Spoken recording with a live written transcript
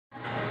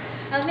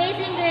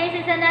Amazing Grace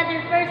is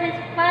another versus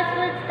fast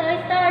food Toy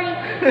Story.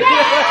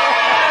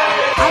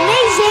 Yay!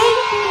 Amazing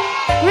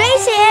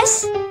Grace is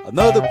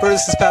another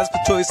person's fast food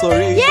Toy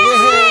Story.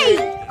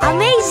 Yay!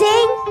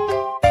 Amazing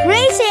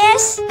Grace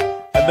is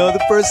another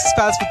person's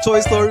fast food Toy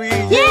Story.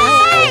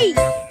 Yay!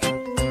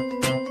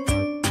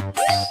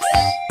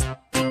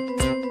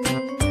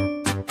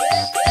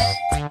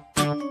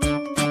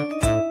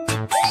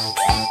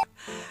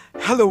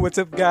 Hello, what's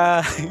up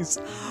guys?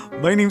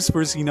 My name is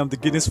Percy and I'm the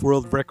Guinness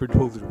World Record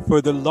holder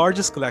for the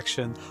largest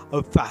collection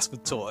of fast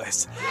food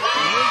toys.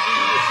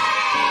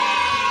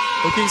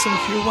 Okay, so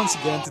I'm here once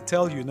again to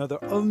tell you another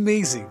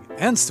amazing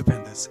and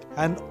stupendous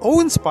and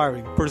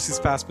awe-inspiring Percy's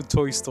fast food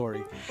toy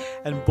story.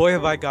 And boy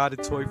have I got a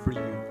toy for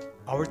you.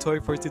 Our toy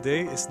for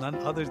today is none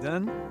other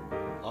than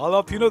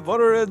a peanut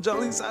butter and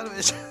jelly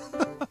sandwich.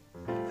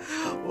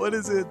 What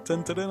is it?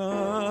 Dun, dun, dun,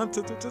 dun,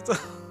 dun, dun, dun.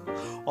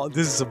 Oh,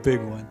 this is a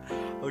big one.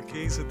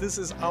 Okay, so this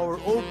is our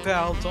old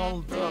pal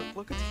Donald Duck.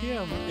 Look at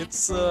him. It's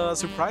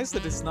surprised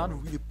that he's not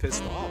really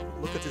pissed off.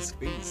 Look at his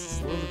face. It's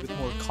a little bit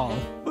more calm,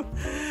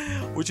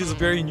 which is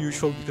very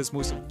unusual because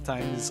most of the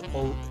time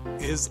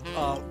his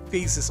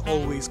face is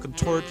always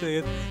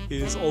contorted.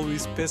 He is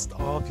always pissed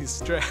off. He's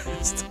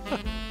stressed.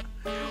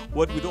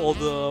 What with all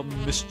the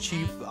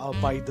mischief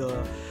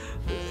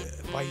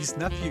by his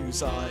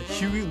nephews,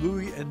 Huey,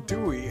 Louie, and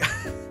Dewey.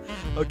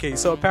 Okay,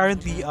 so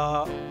apparently,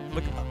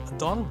 look,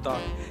 Donald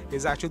Duck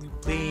is actually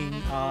playing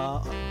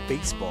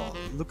baseball.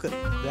 Look at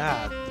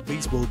that, the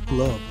baseball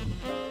glove.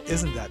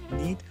 Isn't that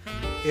neat?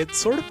 It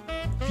sort of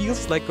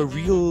feels like a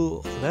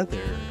real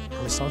leather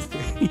or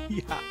something.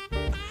 Yeah.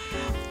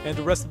 And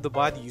the rest of the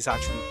body is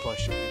actually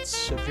plush.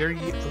 It's a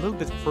little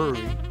bit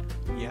furry.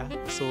 Yeah,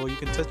 so you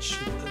can touch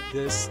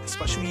this,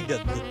 especially the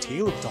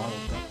tail of Donald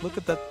Duck. Look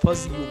at that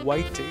fuzzy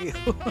white tail.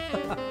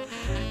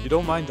 You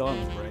don't mind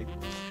Donald, right?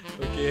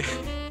 Okay.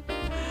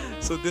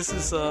 So this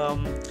is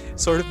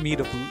sort of made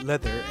of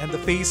leather, and the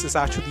face is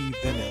actually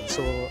vinyl.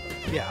 So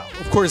yeah,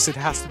 of course it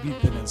has to be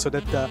vinyl so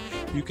that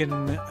you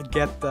can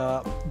get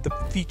the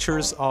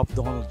features of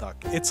Donald Duck.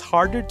 It's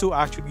harder to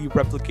actually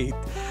replicate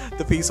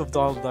the face of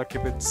Donald Duck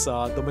if it's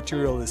the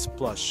material is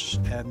plush,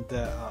 and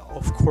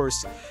of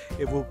course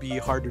it will be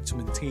harder to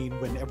maintain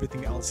when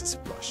everything else is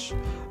plush.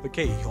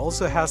 Okay, he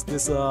also has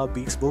this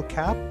baseball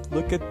cap.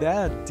 Look at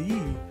that,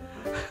 D.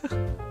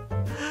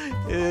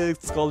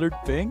 It's colored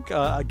pink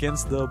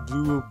against the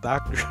blue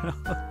background.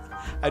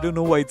 I don't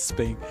know why it's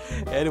pink.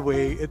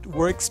 Anyway, it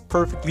works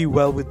perfectly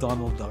well with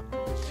Donald Duck.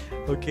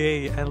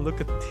 Okay, and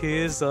look at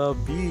his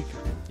beak.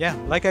 Yeah,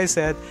 like I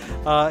said,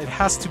 it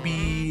has to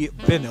be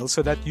vinyl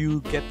so that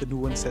you get the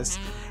nuances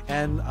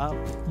and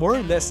more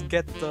or less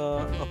get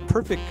a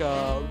perfect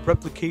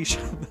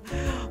replication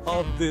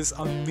of this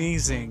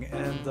amazing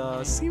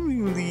and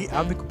seemingly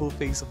amicable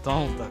face of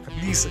Donald Duck, at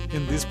least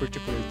in this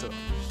particular toy.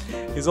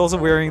 He's also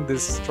wearing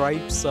this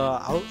stripes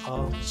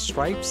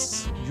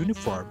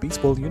uniform,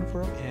 baseball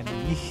uniform, and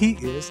he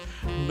is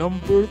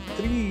number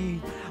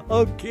 3.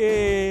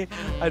 Okay,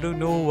 I don't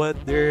know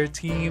what their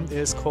team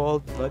is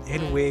called, but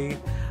anyway,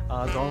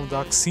 Donald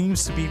Duck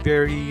seems to be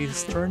very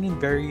stern and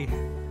very,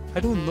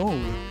 I don't know,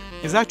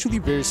 he's actually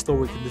very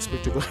stoic in this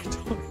particular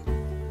toy.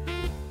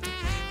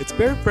 It's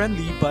very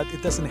friendly, but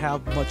it doesn't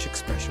have much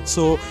expression,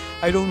 so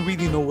I don't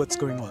really know what's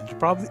going on.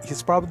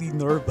 He's probably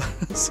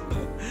nervous.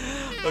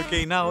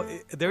 Okay, now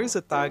there is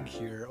a tag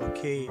here,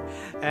 okay,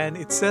 and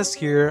it says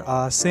here,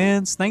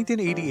 since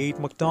 1988,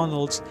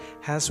 McDonald's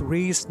has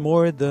raised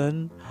more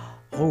than,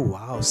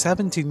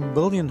 17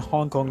 billion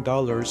Hong Kong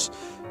dollars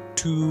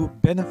to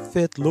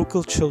benefit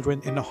local children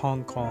in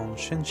Hong Kong,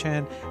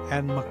 Shenzhen,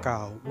 and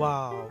Macau.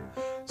 Wow.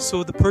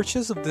 So the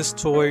purchase of this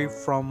toy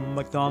from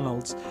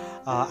McDonald's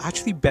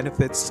actually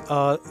benefits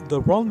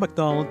the Ronald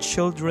McDonald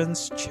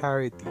Children's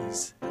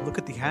Charities. Look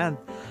at the hand.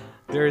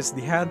 There's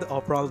the hand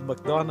of Ronald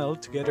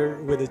McDonald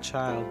together with a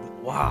child.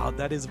 Wow,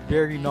 that is a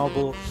very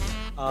noble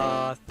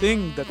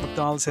thing that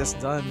McDonald's has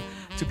done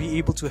to be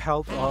able to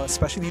help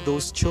especially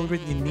those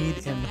children in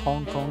need in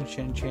Hong Kong,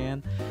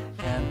 Shenzhen,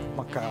 and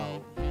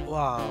Macau.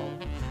 Wow.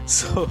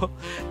 So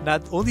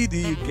not only do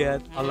you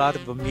get a lot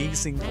of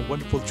amazing and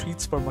wonderful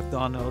treats from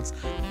McDonald's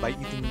by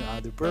eating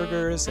their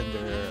burgers and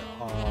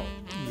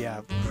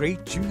their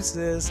great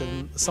juices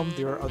and some of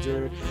their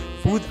other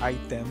food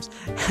items,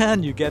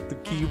 and you get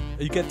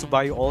to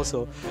buy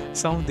also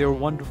some of their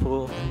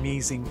wonderful,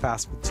 amazing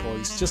fast food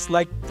toys, just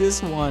like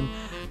this one,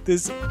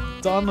 this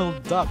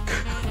Donald Duck.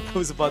 I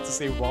was about to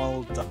say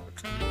Ronald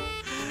Duck.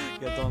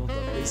 Yeah, Donald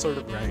Duck. They sort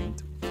of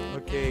rhymed.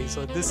 Okay,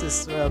 so this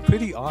is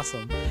pretty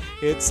awesome.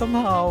 It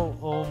somehow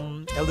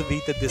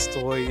elevated this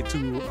toy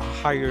to a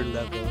higher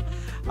level.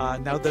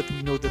 Now that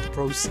we know that the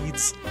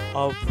proceeds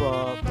of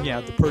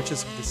the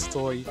purchase of this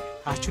toy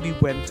actually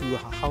went to a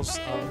house,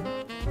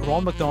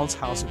 Ronald McDonald's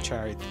House of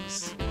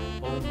Charities.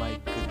 Oh my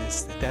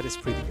goodness, that is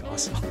pretty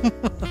awesome.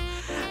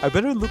 I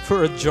better look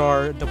for a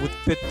jar that would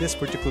fit this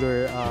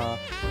particular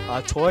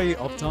toy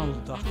of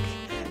Donald Duck.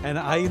 And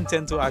I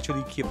intend to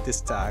actually keep this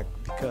tag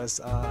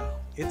because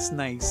it's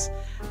nice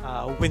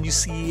when you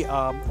see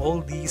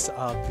all these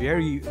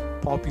very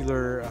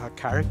popular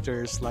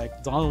characters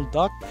like Donald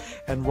Duck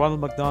and Ronald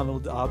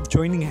McDonald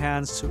joining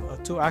hands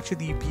to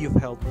actually be of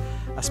help,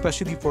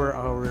 especially for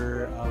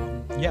our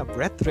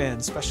brethren,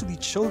 especially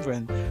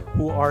children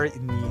who are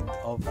in need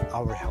of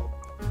our help.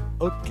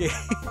 Okay,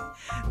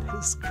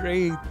 that's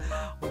great.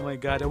 Oh my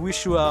God, I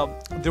wish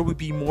there would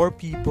be more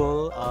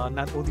people,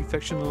 not only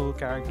fictional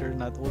characters,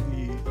 not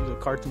only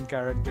cartoon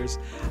characters,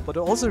 but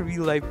also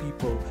real life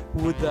people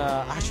who would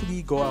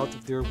actually go out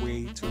of their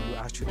way to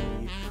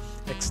actually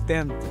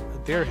extend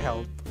their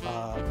help.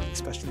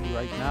 Especially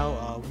right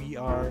now, we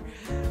are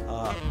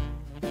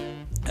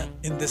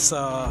in this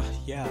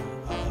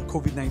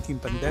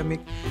COVID-19 pandemic,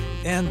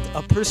 and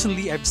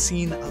personally, I've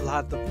seen a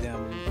lot of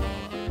them.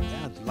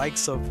 The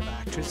likes of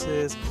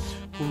actresses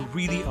who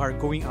really are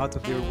going out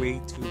of their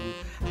way to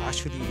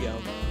actually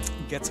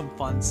get some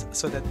funds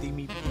so that they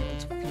may be able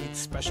to feed,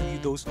 especially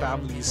those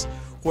families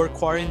who are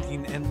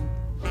quarantined and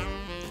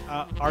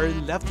are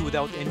left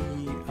without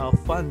any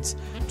funds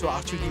to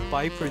actually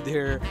buy for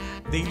their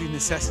daily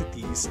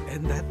necessities,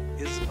 and that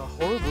is a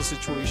horrible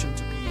situation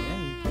to be in.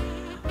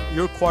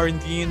 You're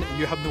quarantined,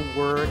 you have no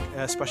work,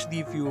 especially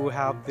if you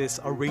have this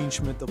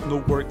arrangement of no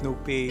work, no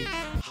pay.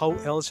 How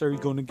else are you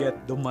going to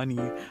get the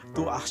money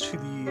to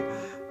actually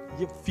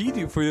feed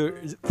you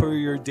for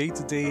your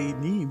day-to-day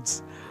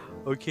needs?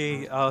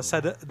 Okay, so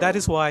that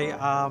is why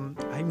I'm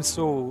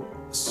so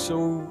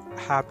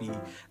happy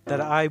that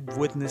I've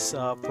witnessed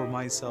for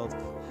myself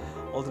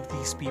all of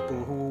these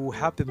people who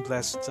have been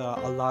blessed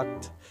a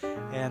lot,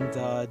 and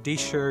they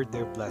shared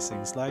their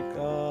blessings, like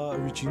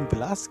Regine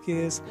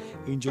Velasquez,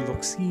 Angel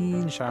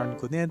Locsin, Sharon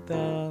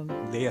Cuneta,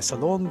 Lea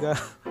Salonga,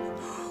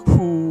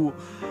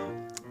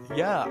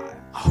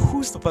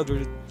 who's the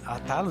other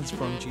talents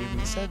from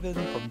GMA7,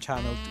 from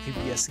Channel to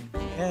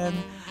ABS-CBN,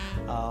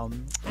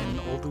 and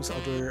all those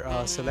other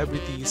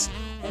celebrities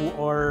who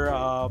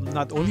are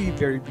not only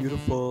very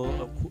beautiful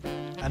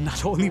and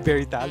not only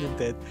very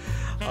talented,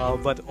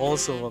 but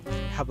also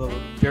have a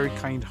very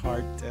kind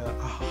heart,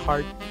 a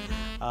heart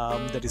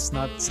that is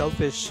not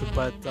selfish,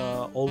 but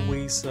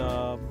always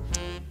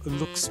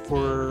looks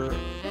for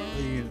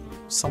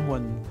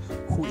someone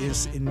who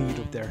is in need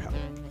of their help.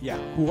 Yeah,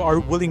 who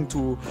are willing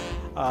to,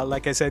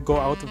 like I said, go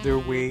out of their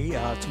way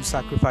to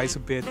sacrifice a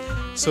bit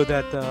so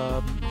that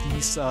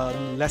these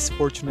less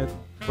fortunate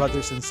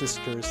brothers and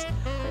sisters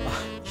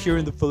here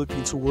in the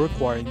Philippines who were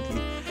quarantined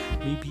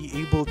may be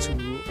able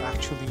to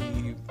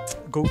actually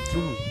go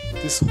through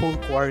this whole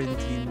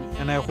quarantine,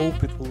 and I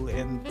hope it will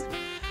end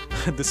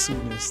the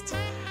soonest.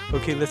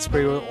 Okay, let's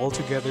pray all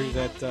together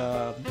that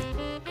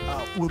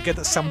we'll get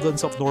a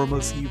semblance of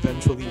normalcy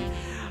eventually,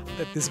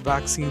 that this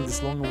vaccine,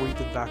 this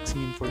long-awaited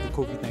vaccine for the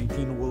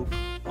COVID-19 will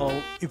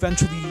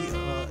eventually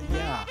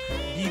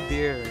be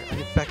there, an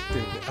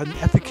effective, an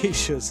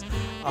efficacious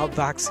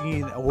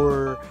vaccine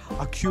or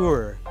a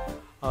cure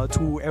to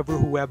whoever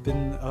who have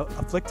been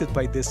afflicted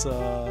by this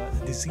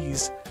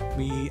disease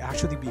may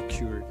actually be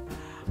cured.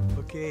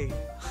 Okay,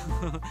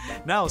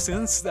 now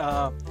since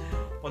on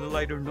a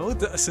lighter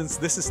note, since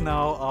this is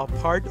now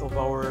part of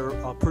our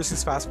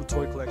Percy's Fast Food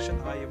Toy Collection,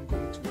 I am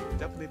going to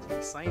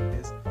definitely sign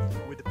this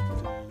with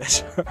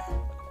pleasure.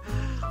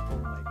 Oh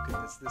my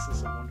goodness, this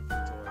is a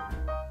wonderful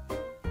toy.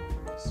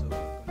 So I'm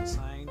going to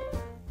sign.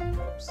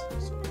 Oops, so to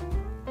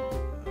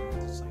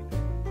sign it.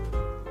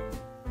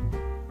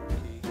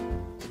 Okay, so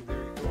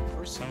there you go,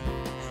 Percy.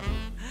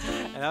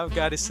 And I've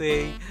got to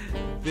say,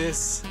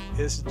 this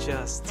is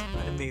just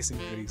an amazing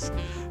grace.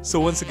 So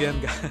once again,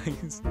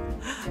 guys,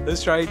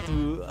 let's try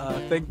to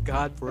thank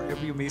God for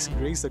every amazing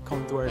grace that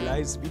comes to our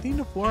lives, within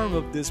the form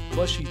of this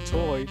plushy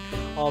toy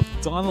of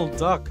Donald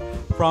Duck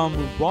from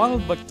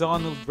Ronald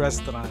McDonald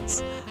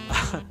Restaurants,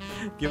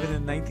 given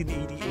in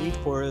 1988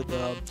 for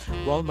the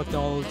Ronald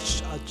McDonald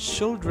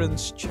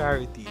Children's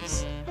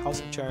Charities,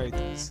 House of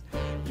Charities.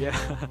 Yeah,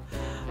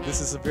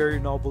 this is a very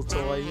noble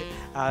toy,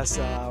 as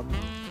the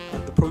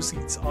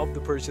proceeds of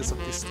the purchase of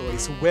this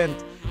toys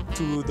went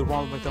to the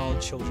Ronald McDonald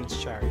Children's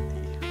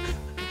Charity.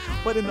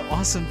 What an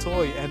awesome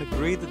toy and a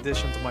great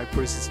addition to my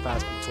Percy's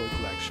Fast Food Toy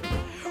Collection.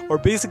 Or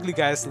basically,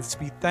 guys, let's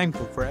be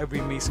thankful for every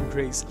amazing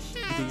grace,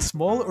 be they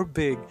small or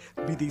big,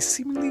 be they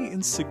seemingly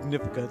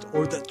insignificant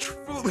or the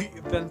truly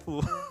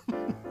eventful,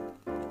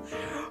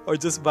 or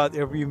just about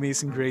every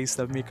amazing grace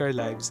that make our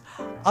lives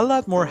a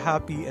lot more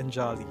happy and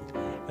jolly.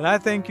 And I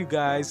thank you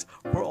guys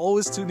for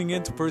always tuning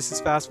in to Percy's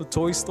Fast Food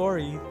Toy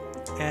Story.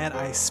 And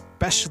I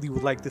especially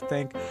would like to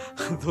thank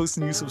those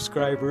new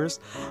subscribers.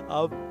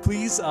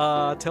 Please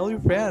tell your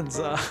friends,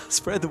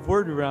 spread the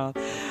word around.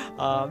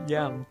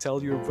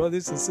 Tell your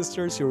brothers and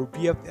sisters, your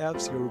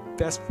BFFs, your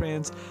best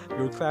friends,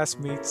 your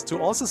classmates to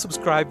also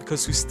subscribe,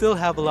 because we still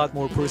have a lot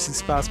more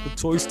Percy's Fast Food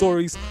Toy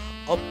Stories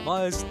up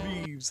my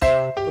sleeves.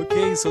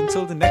 Okay, so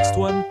until the next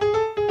one,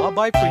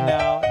 bye-bye for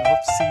now, and hope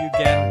to see you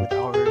again with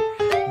our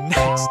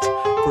next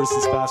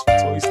Percy's Fast Food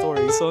Toy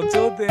Story. So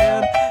until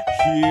then,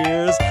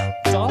 here's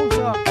Donald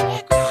Duck.